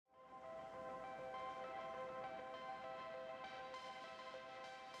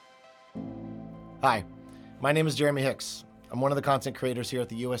Hi, my name is Jeremy Hicks. I'm one of the content creators here at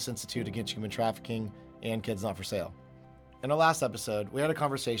the U.S. Institute Against Human Trafficking and Kids Not for Sale. In our last episode, we had a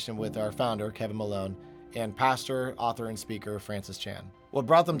conversation with our founder, Kevin Malone, and pastor, author, and speaker, Francis Chan. What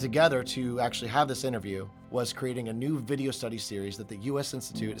brought them together to actually have this interview was creating a new video study series that the U.S.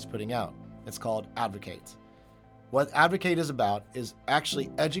 Institute is putting out. It's called Advocate. What Advocate is about is actually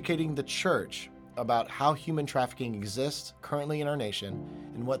educating the church about how human trafficking exists currently in our nation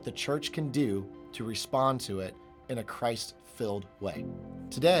and what the church can do to respond to it in a Christ-filled way.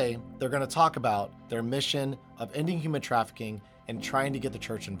 Today, they're going to talk about their mission of ending human trafficking and trying to get the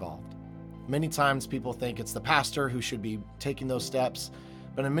church involved. Many times people think it's the pastor who should be taking those steps,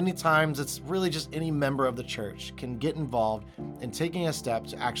 but many times it's really just any member of the church can get involved in taking a step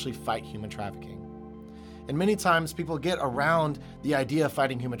to actually fight human trafficking. And many times people get around the idea of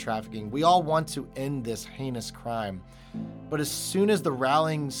fighting human trafficking. We all want to end this heinous crime. But as soon as the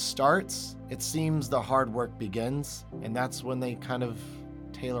rallying starts, it seems the hard work begins, and that's when they kind of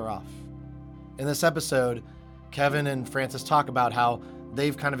tailor off. In this episode, Kevin and Francis talk about how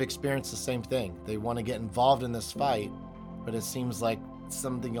they've kind of experienced the same thing. They want to get involved in this fight, but it seems like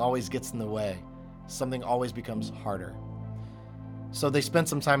something always gets in the way. Something always becomes harder. So they spent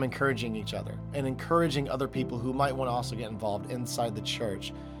some time encouraging each other and encouraging other people who might want to also get involved inside the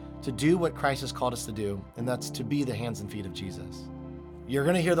church to do what Christ has called us to do, and that's to be the hands and feet of Jesus. You're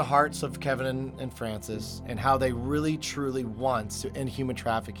going to hear the hearts of Kevin and Francis and how they really, truly want to end human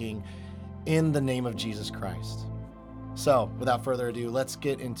trafficking in the name of Jesus Christ. So, without further ado, let's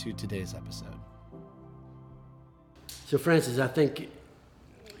get into today's episode. So, Francis, I think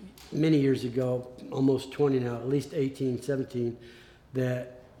many years ago, almost 20 now, at least 18, 17,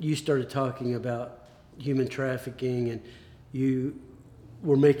 that you started talking about human trafficking, and you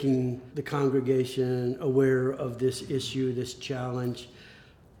were making the congregation aware of this issue, this challenge.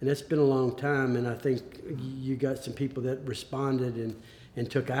 And that's been a long time, and I think you got some people that responded and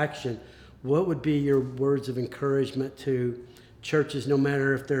took action. What would be your words of encouragement to churches, no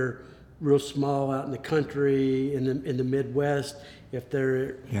matter if they're real small out in the country, in the Midwest, if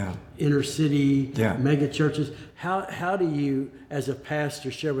they're inner city mega churches? How do you, as a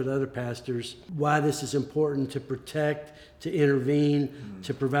pastor, share with other pastors why this is important to protect, to intervene,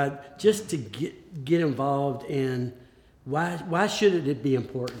 to provide, just to get involved in why should it be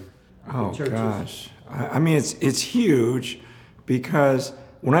important? Oh gosh, I mean it's huge, because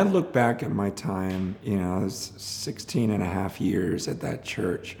when I look back at my time, I was 16 and a half years at that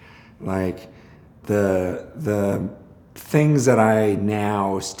church, like the things that I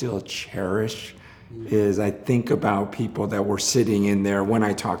now still cherish is I think about people that were sitting in there when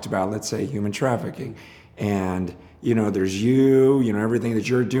I talked about, let's say, human trafficking. And, there's everything that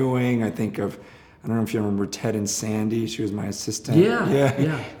you're doing. I think of, I don't know if you remember Ted and Sandy. She was my assistant.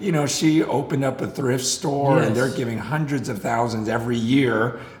 Yeah. She opened up a thrift store, and they're giving hundreds of thousands every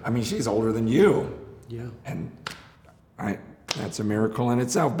year. I mean, she's older than you. Yeah. And that's a miracle in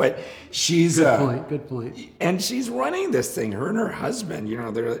itself. But she's good point. And she's running this thing. Her and her husband.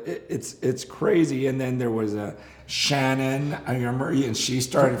 It's crazy. And then there was a Shannon. I remember, and she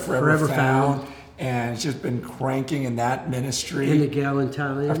started Forever Found. And she's been cranking in that ministry. In the gal in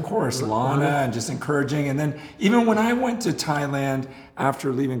Thailand. Of course, Lana, and just encouraging. And then even when I went to Thailand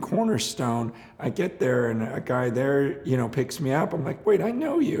after leaving Cornerstone, I get there and a guy there, picks me up. I'm like, wait, I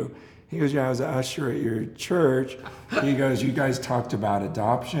know you. He goes, yeah, I was an usher at your church. He goes, you guys talked about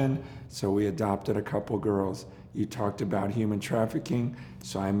adoption, so we adopted a couple girls. You talked about human trafficking,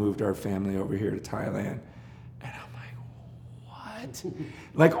 so I moved our family over here to Thailand. And I'm like, what?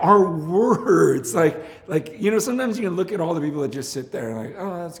 Like our words, sometimes you can look at all the people that just sit there and like,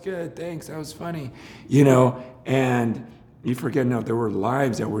 oh, that's good, thanks, that was funny, and you forget, no, there were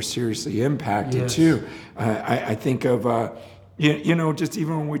lives that were seriously impacted too. I think of, just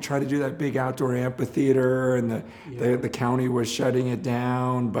even when we tried to do that big outdoor amphitheater and the county was shutting it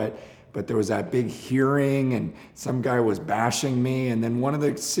down, but there was that big hearing and some guy was bashing me, and then one of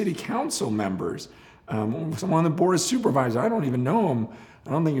the city council members, someone on the board of supervisors, I don't even know him, I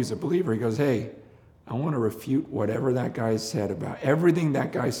don't think he was a believer, he goes, hey, I want to refute whatever that guy said about, everything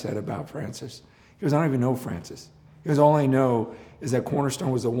that guy said about Francis. He goes, I don't even know Francis. He goes, all I know is that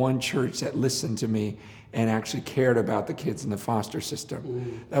Cornerstone was the one church that listened to me and actually cared about the kids in the foster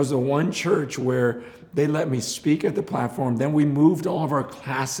system. That was the one church where they let me speak at the platform. Then we moved all of our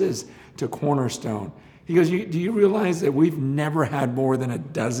classes to Cornerstone. He goes, do you realize that we've never had more than a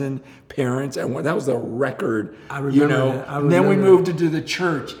dozen parents? And that was the record. I remember that. And then we moved into the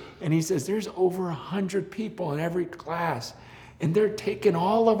church. And he says, there's over 100 people in every class. And they're taking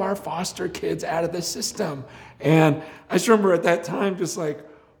all of our foster kids out of the system. And I just remember at that time just like,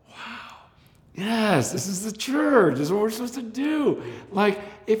 wow, yes, this is the church. This is what we're supposed to do. Like,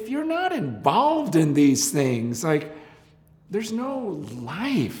 if you're not involved in these things, like, there's no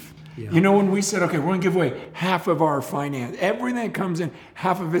life. Yeah. You know, when we said, okay, we're going to give away half of our finance, everything that comes in,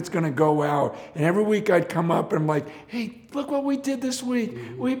 half of it's going to go out. And every week I'd come up and I'm like, hey, look what we did this week.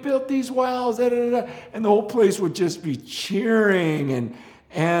 We built these wells, da, da, da. And the whole place would just be cheering.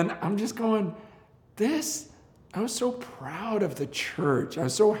 And I'm just going, I was so proud of the church. I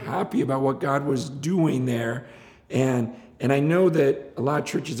was so happy about what God was doing there. And I know that a lot of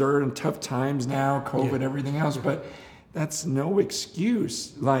churches are in tough times now, COVID, everything else, but that's no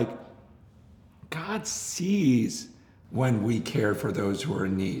excuse. Like, God sees when we care for those who are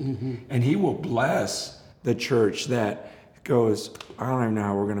in need. And he will bless the church that goes, I don't even know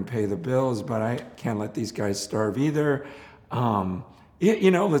how we're going to pay the bills, but I can't let these guys starve either.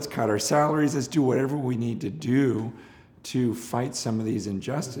 Let's cut our salaries. Let's do whatever we need to do to fight some of these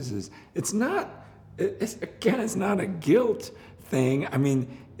injustices. It's not a guilt thing. I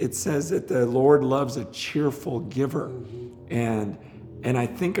mean, it says that the Lord loves a cheerful giver. And I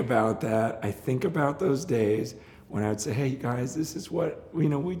think about that. I think about those days when I would say, hey, guys, this is what,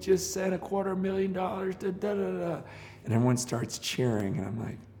 we just sent $250,000, da, da, da, da. And everyone starts cheering. And I'm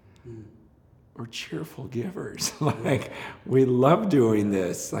like, we're cheerful givers. Like, we love doing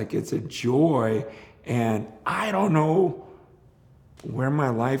this. Like, it's a joy. And I don't know where my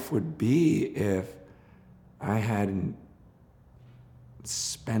life would be if I hadn't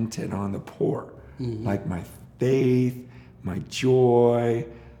spent it on the poor. Like, my faith, my joy.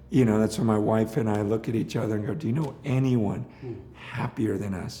 That's when my wife and I look at each other and go, do you know anyone happier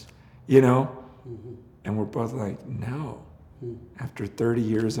than us? And we're both like, no. After 30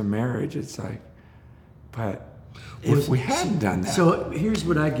 years of marriage, it's like, but if we hadn't done that. So here's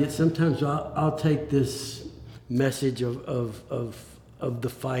what I get. Sometimes I'll take this message of the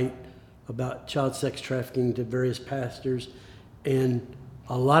fight about child sex trafficking to various pastors, and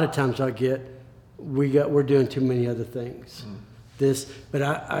a lot of times I get, we're doing too many other things. But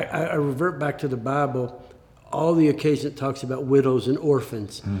I revert back to the Bible. All the occasion it talks about widows and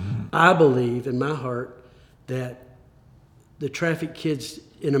orphans. I believe in my heart that the trafficked kids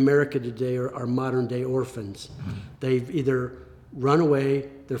in America today are modern day orphans. They've either run away,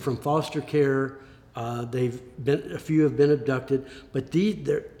 they're from foster care, a few have been abducted, but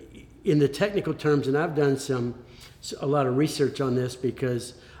they're in the technical terms, and I've done a lot of research on this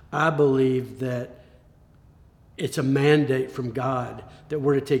because I believe that it's a mandate from God that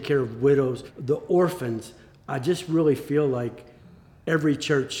we're to take care of widows, the orphans. I just really feel like every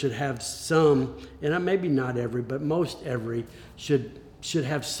church should have some, and maybe not every, but most every should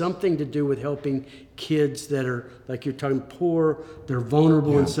have something to do with helping kids that are, like you're talking, poor, they're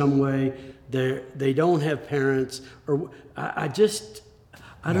vulnerable in some way, they don't have parents, or I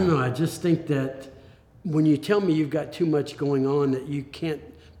don't know, I just think that when you tell me you've got too much going on that you can't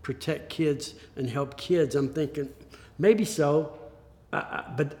protect kids and help kids, I'm thinking, maybe so,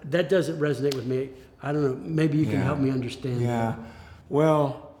 but that doesn't resonate with me. I don't know, maybe you can help me understand that.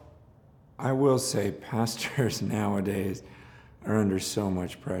 Well, I will say pastors nowadays are under so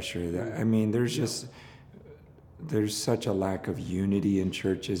much pressure that, there's such a lack of unity in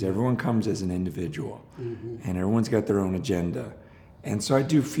churches. Everyone comes as an individual, and everyone's got their own agenda. And so I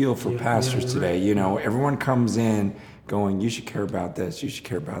do feel for pastors today. Everyone comes in going, you should care about this, you should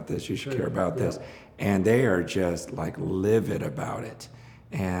care about this, you should care about this. And they are just like livid about it.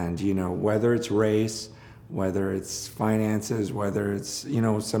 And, whether it's race, whether it's finances, whether it's,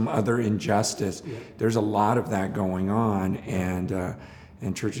 some other injustice, there's a lot of that going on.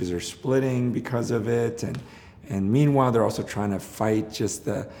 And churches are splitting because of it. And meanwhile, they're also trying to fight just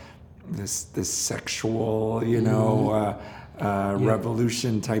this sexual,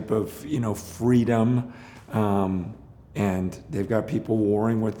 revolution type of, freedom. And they've got people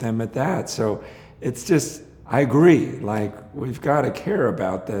warring with them at that. So it's just, I agree, like, we've got to care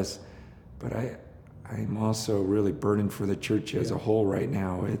about this, but I'm also really burdened for the church as a whole right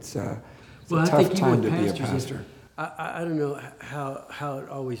now. It's a tough time to be a pastor. I don't know how it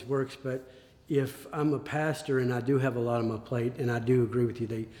always works, but if I'm a pastor and I do have a lot on my plate, and I do agree with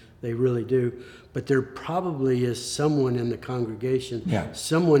you, they really do, but there probably is someone in the congregation,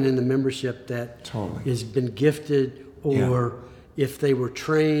 someone in the membership that has been gifted, or if they were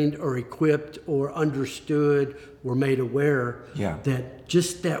trained or equipped or understood, were made aware that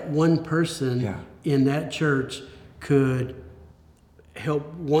just that one person in that church could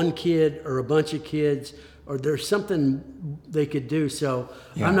help one kid or a bunch of kids, or there's something they could do. So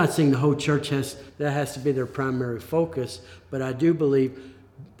I'm not saying the whole church has to be their primary focus, but I do believe,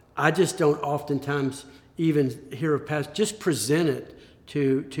 I just don't oftentimes even hear a pastor just present it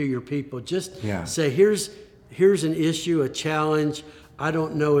to your people. Just Yeah. say, here's an issue, a challenge. I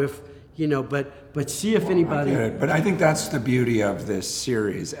don't know if, but see if anybody. I get it. But I think that's the beauty of this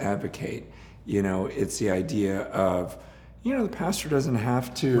series, Advocate. It's the idea of, the pastor doesn't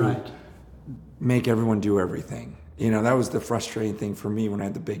have to Right. make everyone do everything. That was the frustrating thing for me when I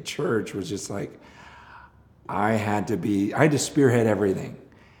had the big church, was just like, I had to spearhead everything,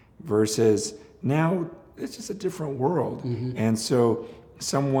 versus now it's just a different world. Mm-hmm. And so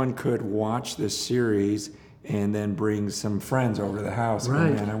someone could watch this series and then bring some friends over to the house. Right,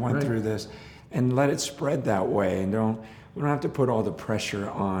 And, man, I went right. through this, and let it spread that way. And we don't have to put all the pressure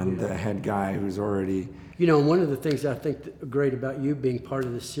on the head guy who's already. One of the things I think great about you being part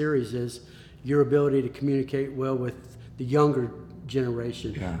of this series is your ability to communicate well with the younger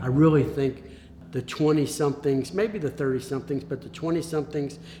generation. Yeah. I really think the 20-somethings, maybe the 30-somethings, but the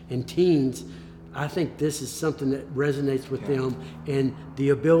 20-somethings and teens, I think this is something that resonates with them, and the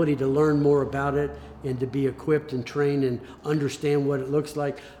ability to learn more about it and to be equipped and trained and understand what it looks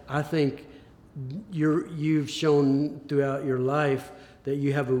like. I think you've shown throughout your life that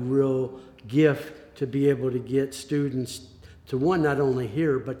you have a real gift to be able to get students to, one, not only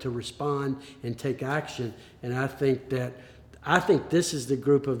hear, but to respond and take action. And I think this is the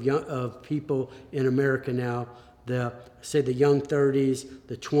group of people in America now, the young 30s,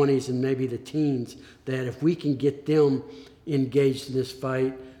 the 20s, and maybe the teens, that if we can get them engaged in this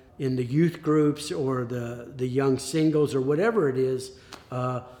fight in the youth groups or the young singles or whatever it is,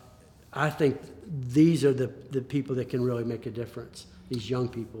 I think these are the people that can really make a difference. These young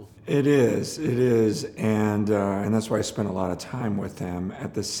people. It is, and that's why I spent a lot of time with them.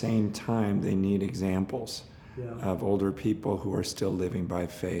 At the same time, they need examples of older people who are still living by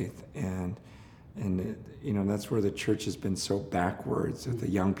faith, and that's where the church has been so backwards. That the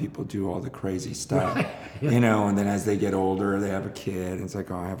young people do all the crazy stuff, and then as they get older, they have a kid, and it's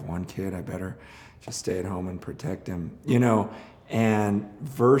like, oh, I have one kid, I better just stay at home and protect him, and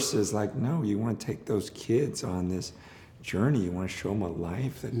versus like, no, you want to take those kids on this journey. You want to show them a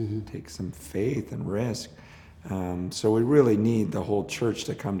life that takes some faith and risk. So we really need the whole church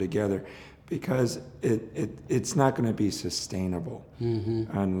to come together, because it's not going to be sustainable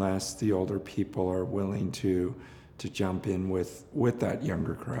unless the older people are willing to jump in with that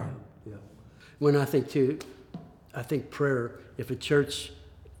younger crowd. Yeah. When I think prayer, if a church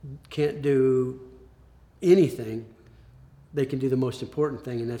can't do anything, they can do the most important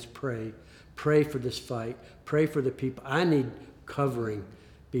thing, and that's pray. Pray for this fight. Pray for the people. I need covering,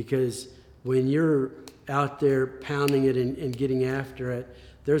 because when you're out there pounding it and getting after it,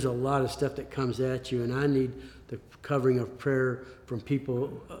 there's a lot of stuff that comes at you, and I need the covering of prayer from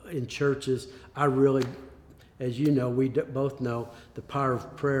people in churches. I really, as you know, we both know the power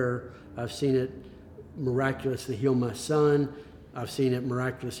of prayer. I've seen it miraculously heal my son. I've seen it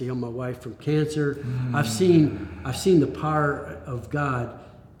miraculously heal my wife from cancer. I've seen the power of God.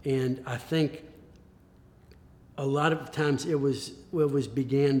 And I think a lot of times it was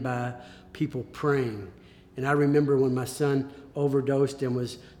began by people praying. And I remember when my son overdosed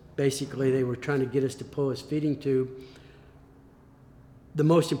and they were trying to get us to pull his feeding tube. The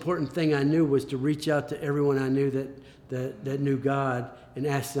most important thing I knew was to reach out to everyone I knew that knew God and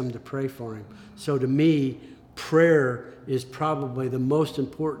ask them to pray for him. So to me, prayer is probably the most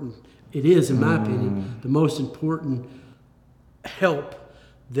important, it is in my opinion, the most important help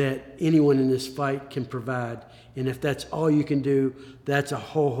that anyone in this fight can provide. And if that's all you can do, that's a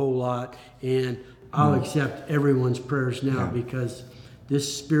whole lot. And I'll accept everyone's prayers now, because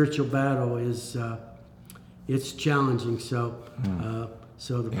this spiritual battle is it's challenging. So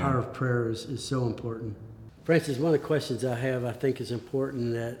the power of prayer is so important. Francis, one of the questions I have, I think is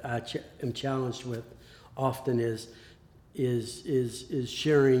important, that I am challenged with often is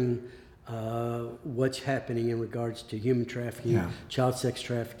sharing what's happening in regards to human trafficking, child sex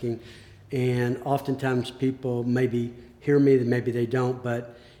trafficking. And oftentimes people maybe hear me, maybe they don't,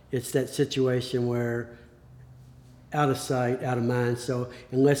 but it's that situation where out of sight, out of mind. So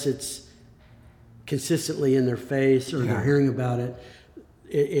unless it's consistently in their face or they're hearing about it,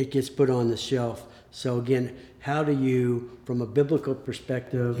 it gets put on the shelf. So again, how do you, from a biblical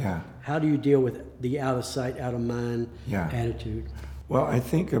perspective, how do you deal with the out of sight, out of mind attitude? Well, I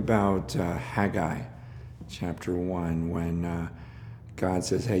think about Haggai chapter 1, when God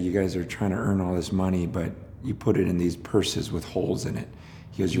says, hey, you guys are trying to earn all this money, but you put it in these purses with holes in it.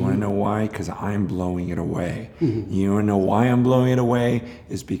 He goes, you want to know why? Because I'm blowing it away. You want to know why I'm blowing it away?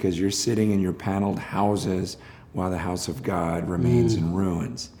 Is because you're sitting in your paneled houses while the house of God remains in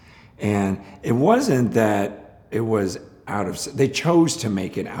ruins. And it wasn't that it was out of sight. They chose to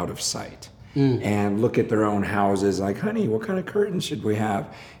make it out of sight. and look at their own houses like, honey, what kind of curtains should we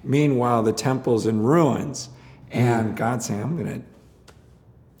have? Meanwhile, the temple's in ruins. And God's saying, I'm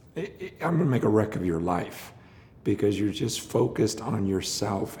gonna make a wreck of your life because you're just focused on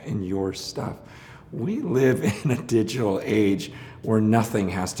yourself and your stuff. We live in a digital age where nothing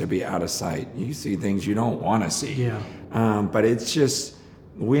has to be out of sight. You see things you don't want to see. Yeah. But it's just,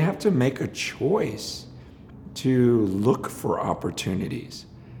 we have to make a choice to look for opportunities.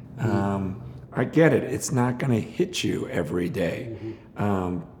 I get it. It's not going to hit you every day.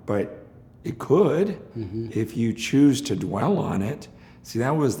 But it could if you choose to dwell on it. See,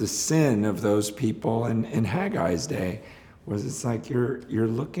 that was the sin of those people in Haggai's day, was it's like you're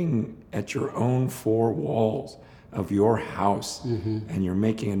looking at your own four walls of your house, and you're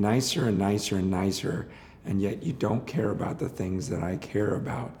making it nicer and nicer and nicer, and yet you don't care about the things that I care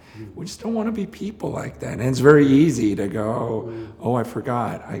about. We just don't want to be people like that. And it's very easy to go, oh, I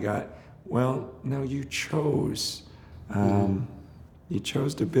forgot. Well, no, you chose. You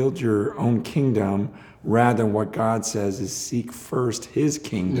chose to build your own kingdom rather than what God says is seek first his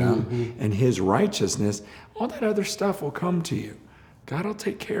kingdom and his righteousness. All that other stuff will come to you. God will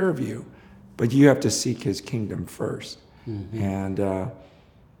take care of you. But you have to seek his kingdom first. And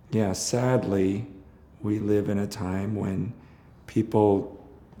sadly, we live in a time when people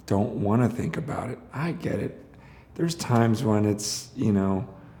don't want to think about it. I get it. There's times when it's,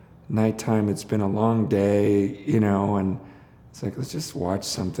 nighttime, it's been a long day, and it's like, let's just watch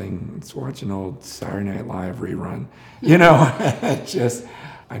something. Let's watch an old Saturday Night Live rerun.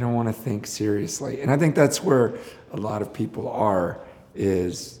 I don't want to think seriously. And I think that's where a lot of people are,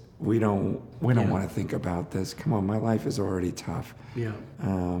 is we don't want to think about this. Come on, my life is already tough. Yeah.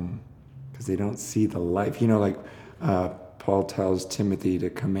 Because they don't see the life. Paul tells Timothy to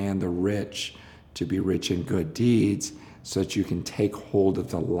command the rich to be rich in good deeds so that you can take hold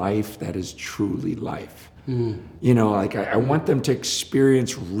of the life that is truly life. I want them to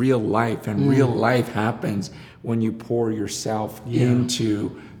experience real life, and real life happens when you pour yourself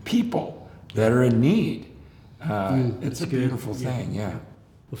into people that are in need. It's a beautiful thing, Well,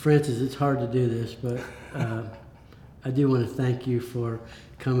 Francis, it's hard to do this, but I do want to thank you for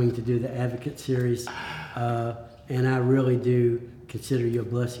coming to do the Advocate series. And I really do consider you a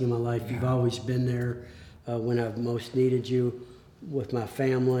blessing in my life. You've always been there when I've most needed you, with my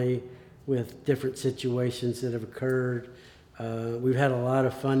family, with different situations that have occurred. We've had a lot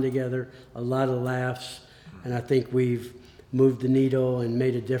of fun together, a lot of laughs, and I think we've moved the needle and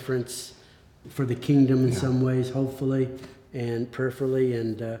made a difference for the kingdom in some ways, hopefully, and prayerfully.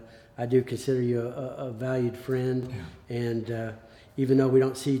 And I do consider you a valued friend. And even though we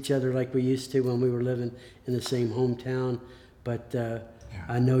don't see each other like we used to when we were living in the same hometown, but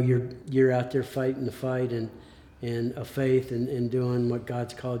I know you're out there fighting the fight and of faith and doing what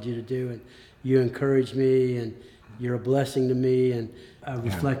God's called you to do. And you encourage me, and you're a blessing to me. And I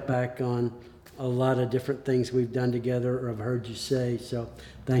reflect back on a lot of different things we've done together or I've heard you say. So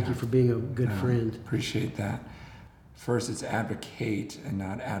thank you for being a good friend. Appreciate that. First, it's advocate and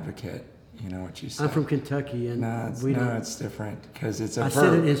not advocate. You know what you said. I'm from Kentucky, and it's different because it's a verb. I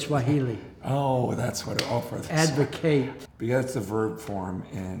said it in Swahili. Oh, that's what for this. Advocate. Because it's the verb form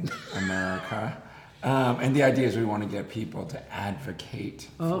in America. And the idea is we want to get people to advocate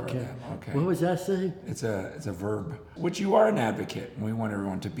for them. Okay. What was that saying? It's a verb, which you are an advocate, and we want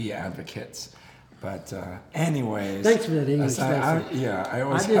everyone to be advocates. But anyways. Thanks for that English lesson. I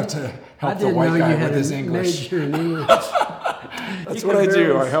always have to help the white guy with his English. Major in English. That's what I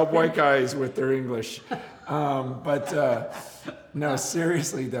do. I help white guys with their English. No,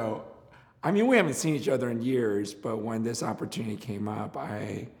 seriously though. I mean, we haven't seen each other in years, but when this opportunity came up,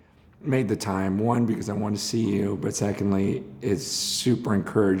 I made the time. One, because I wanted to see you, but secondly, it's super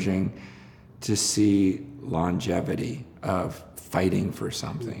encouraging to see longevity of fighting for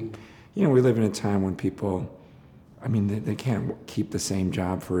something. You know, we live in a time when people, they can't keep the same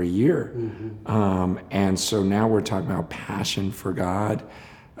job for a year. And so now we're talking about passion for God.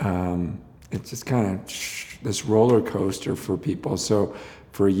 It's just kind of this roller coaster for people. So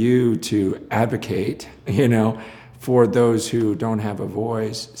for you to advocate, for those who don't have a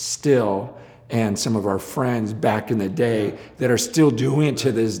voice still, and some of our friends back in the day that are still doing it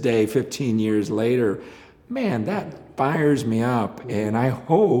to this day, 15 years later, man, that fires me up. And I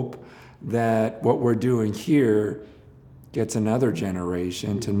hope that what we're doing here gets another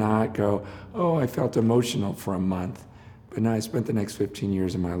generation to not go, oh, I felt emotional for a month, but now I spent the next 15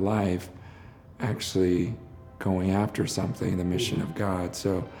 years of my life actually going after something, the mission of God.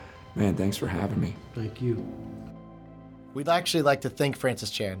 So, man, thanks for having me. Thank you. We'd actually like to thank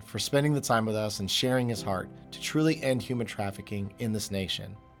Francis Chan for spending the time with us and sharing his heart to truly end human trafficking in this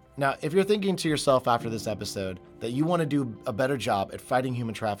nation. Now, if you're thinking to yourself after this episode that you want to do a better job at fighting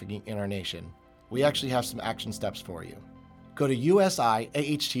human trafficking in our nation, we actually have some action steps for you. Go to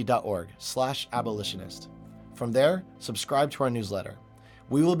usiaht.org/abolitionist. From there, subscribe to our newsletter.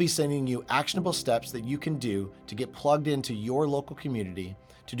 We will be sending you actionable steps that you can do to get plugged into your local community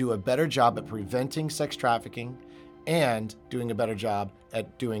to do a better job at preventing sex trafficking and doing a better job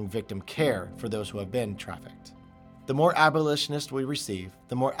at doing victim care for those who have been trafficked. The more abolitionists we receive,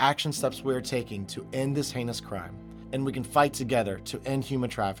 the more action steps we are taking to end this heinous crime, and we can fight together to end human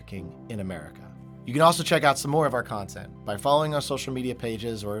trafficking in America. You can also check out some more of our content by following our social media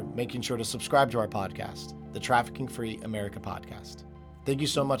pages or making sure to subscribe to our podcast, the Trafficking Free America podcast. Thank you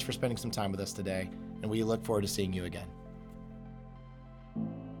so much for spending some time with us today, and we look forward to seeing you again.